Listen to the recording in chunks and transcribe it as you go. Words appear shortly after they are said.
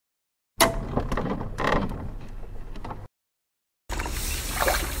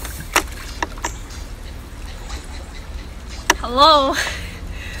Hello.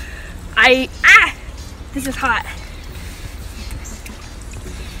 This is hot.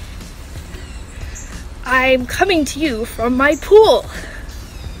 I'm coming to you from my pool.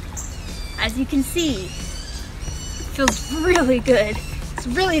 As you can see, it feels really good. It's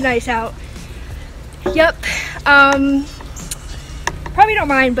really nice out. Yep. Probably don't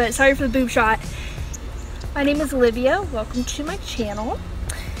mind, but sorry for the boob shot. My name is Olivia. Welcome to my channel.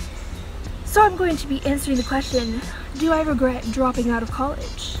 So I'm going to be answering the question, do I regret dropping out of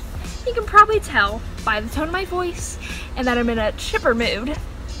college? You can probably tell by the tone of my voice and that I'm in a chipper mood.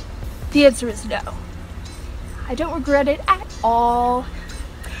 The answer is no. I don't regret it at all.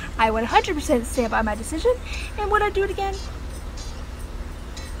 I 100% stand by my decision, and would I do it again?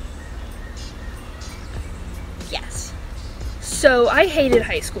 Yes. So I hated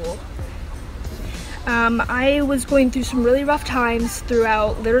high school. I was going through some really rough times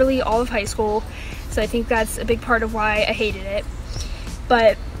throughout literally all of high school, so I think that's a big part of why I hated it.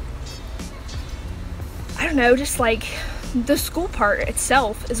 But I don't know, just like the school part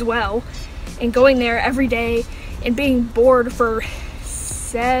itself as well, and going there every day and being bored for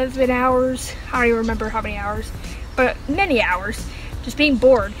 7 hours, I don't even remember how many hours, but many hours, just being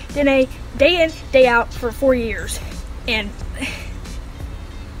bored, then a day in, day out for 4 years. And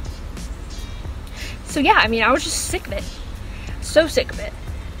so yeah, I mean, I was just sick of it. So sick of it.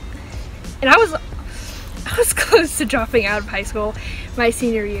 And I was close to dropping out of high school my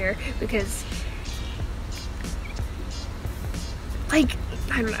senior year because, like,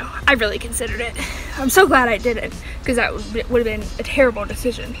 I don't know, I really considered it. I'm so glad I didn't, because that would have been a terrible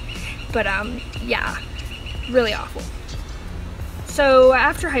decision. But yeah, really awful. So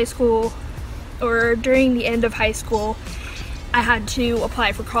after high school, or during the end of high school, I had to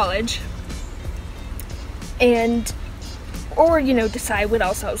apply for college. Or you know, decide what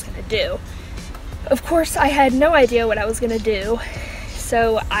else I was gonna do. Of course, I had no idea what I was gonna do,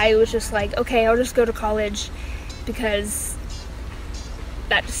 so I was just like, okay, I'll just go to college because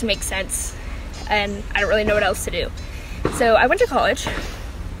that just makes sense, and I don't really know what else to do. So I went to college.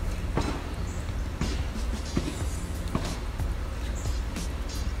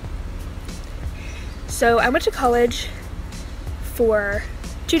 So I went to college for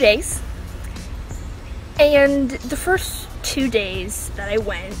 2 days. And the first 2 days that I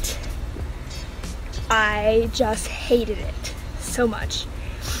went, I just hated it so much.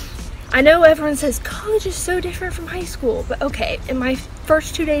 I know everyone says college is so different from high school, but okay, in my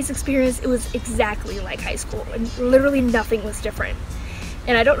first 2 days experience, it was exactly like high school, and literally nothing was different.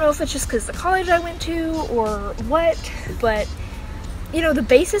 And I don't know if it's just because the college I went to or what, but you know, the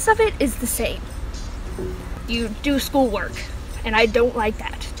basis of it is the same. You do schoolwork, and I don't like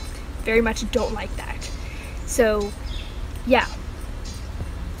that. Very much don't like that. So, yeah.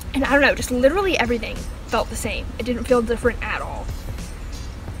 And I don't know, just literally everything felt the same. It didn't feel different at all.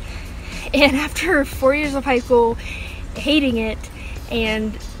 And after 4 years of high school, hating it,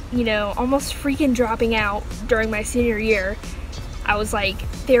 and, you know, almost freaking dropping out during my senior year, I was like,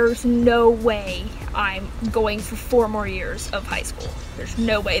 there's no way I'm going for 4 more years of high school. There's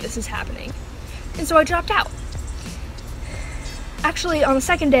no way this is happening. And so I dropped out. Actually, on the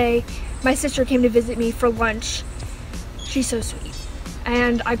second day, my sister came to visit me for lunch. She's so sweet.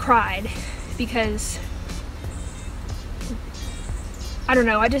 And I cried because, I don't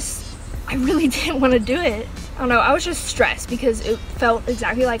know, I really didn't want to do it. I don't know, I was just stressed because it felt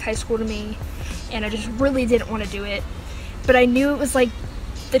exactly like high school to me, and I just really didn't want to do it. But I knew it was like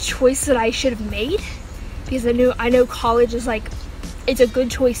the choice that I should have made, because I know college is like, it's a good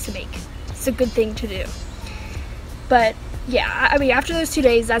choice to make. It's a good thing to do. But yeah, I mean, after those 2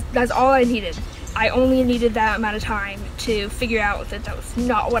 days, that's all I needed. I only needed that amount of time to figure out that that was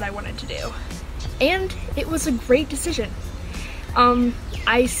not what I wanted to do. And it was a great decision.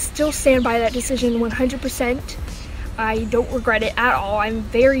 I still stand by that decision 100%. I don't regret it at all. I'm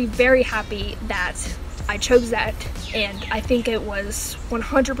very, very happy that I chose that, and I think it was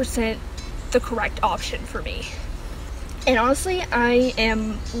 100% the correct option for me. And honestly, I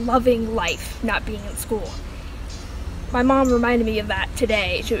am loving life not being in school. My mom reminded me of that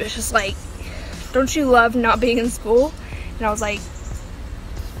today. She was just like, don't you love not being in school? And I was like,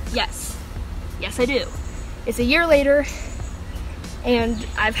 yes. Yes, I do. It's a year later, and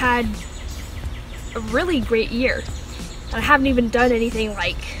I've had a really great year. I haven't even done anything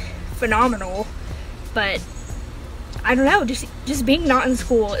like phenomenal, but I don't know, just being not in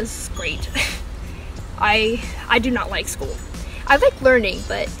school is great. I do not like school. I like learning,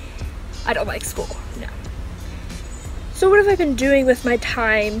 but I don't like school, no. So what have I been doing with my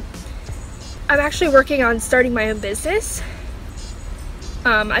time? I'm actually working on starting my own business.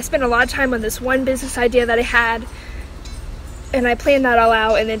 I spent a lot of time on this one business idea that I had, and I planned that all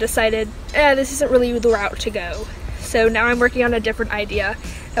out and then decided, this isn't really the route to go. So now I'm working on a different idea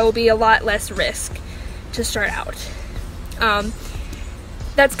that will be a lot less risk to start out.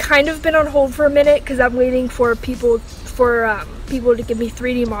 That's kind of been on hold for a minute because I'm waiting for people to give me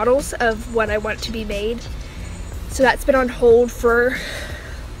 3D models of what I want to be made. So that's been on hold for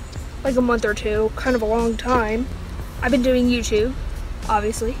like a month or two, kind of a long time. I've been doing YouTube,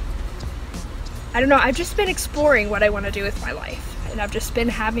 obviously. I don't know, I've just been exploring what I want to do with my life, and I've just been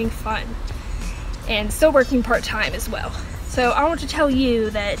having fun and still working part-time as well. So I want to tell you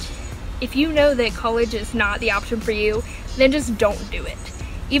that if you know that college is not the option for you, then just don't do it.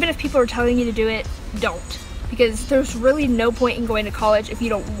 Even if people are telling you to do it, don't. Because there's really no point in going to college if you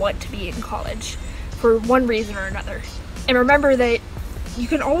don't want to be in college for one reason or another. And remember that you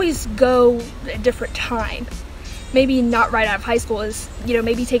can always go at a different time. Maybe not right out of high school, is, you know,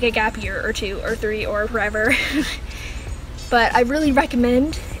 maybe take a gap year or 2 or 3 or forever. But I really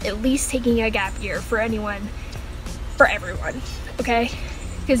recommend at least taking a gap year for everyone, okay?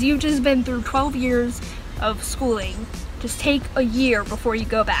 Because you've just been through 12 years of schooling. Just take a year before you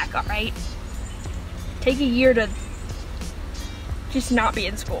go back, alright? Take a year to just not be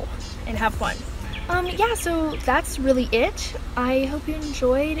in school and have fun. Yeah, so that's really it. I hope you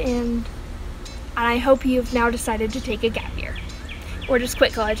enjoyed, and I hope you've now decided to take a gap year or just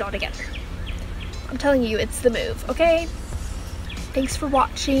quit college altogether. I'm telling you, it's the move, okay? Thanks for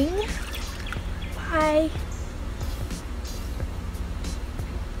watching. Bye.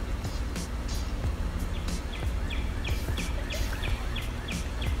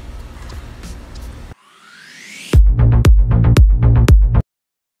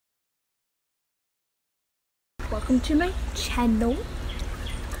 Welcome to my channel.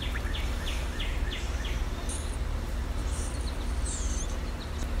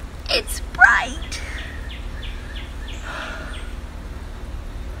 It's bright.